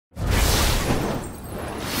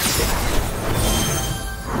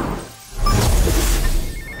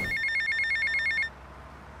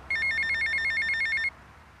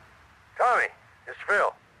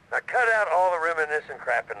out all the reminiscent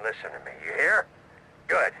crap and listen to me, you hear?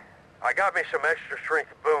 Good. I got me some extra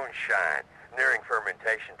strength Boomshine, nearing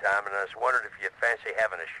fermentation time, and I was wondering if you'd fancy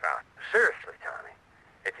having a shot. Seriously, Tommy,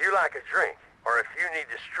 if you like a drink, or if you need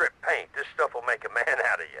to strip paint, this stuff will make a man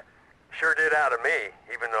out of you. Sure did out of me,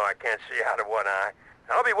 even though I can't see out of one eye.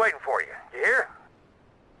 I'll be waiting for you, you hear?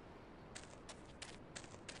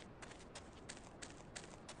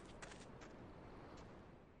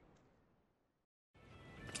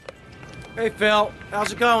 Hey, Phil.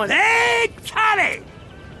 How's it going? Hey, Tommy!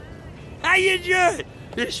 How you doing?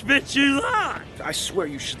 It's been too long. I swear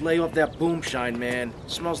you should lay off that Boomshine, man.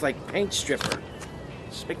 It smells like paint stripper.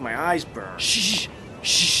 It's making my eyes burn. Shh,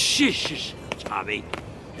 shh, shh, Tommy.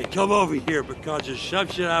 Hey, come over here because there's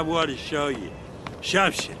something I want to show you.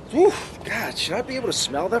 Something. Oof, God, should I be able to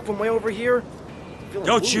smell that from way over here?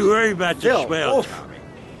 Don't you worry about the Phil, smell, oof. Tommy.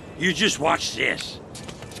 You just watch this.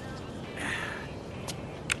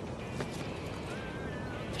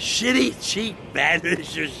 Shitty, cheap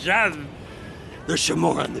bandage or something. There's some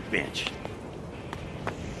more on the bench.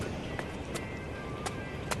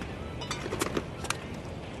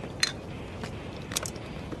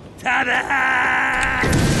 Ta-da!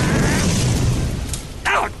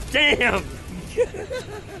 Oh, damn!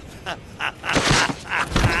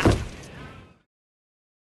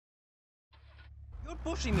 You're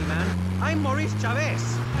pushing me, man. I'm Maurice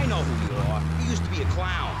Chavez. I know who you are. You used to be a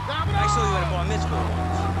clown. I saw you at a bar mitzvah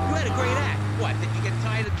once. You had a great act. What, did you get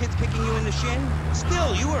tired of kids kicking you in the shin?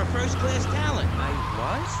 Still, you were a first-class talent. I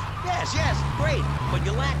was? Yes, great. But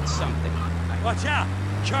you lacked something. Watch out!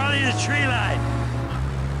 Charlie the tree line!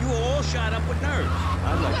 You were all shot up with nerves.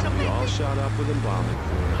 I'd like to be all shot up with embalming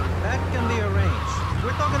fluid. That can be arranged.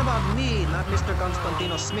 We're talking about me, not Mr.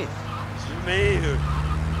 Constantino Smith. To me,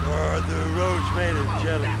 or the roads made of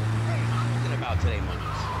jelly. Thinking about today, monkeys.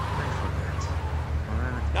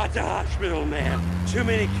 Not the hospital, man. Too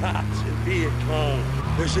many cops and Viet Cong.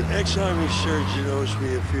 There's an ex-army surgeon owes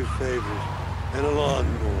me a few favors and a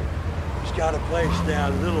lawnmower. He's got a place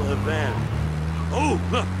down Little Havana. Oh,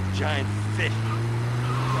 look, giant fish.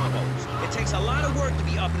 It takes a lot of work to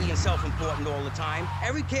be uppity and self-important all the time.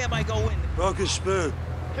 Every cab I go in... Broke a spoon.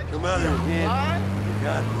 Come out here, man. You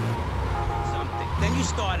got it. Something. Then you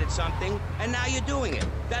started something, and now you're doing it.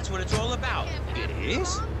 That's what it's all about. It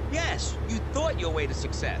is? Yes, you thought your way to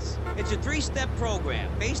success. It's a 3-step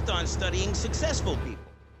program based on studying successful people.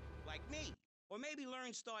 Like me. Or maybe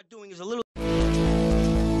learn start doing is a little...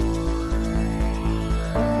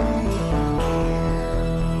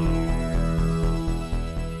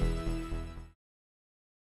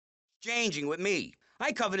 Changing with me.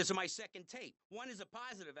 I cover this in my second tape. One is a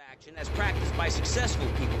positive action as practiced by successful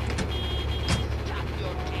people. Stop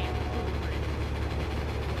your damn foolery.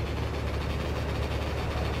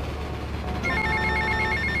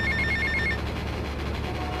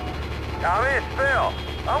 Tommy, it's Phil.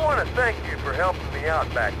 I want to thank you for helping me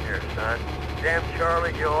out back there, son. Damn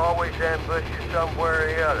Charlie, he'll always ambush you somewhere or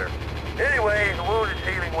the other. Anyway, the wound is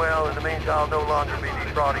healing well, and it means I'll no longer be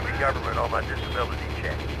defrauding the government on my disability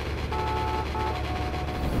check.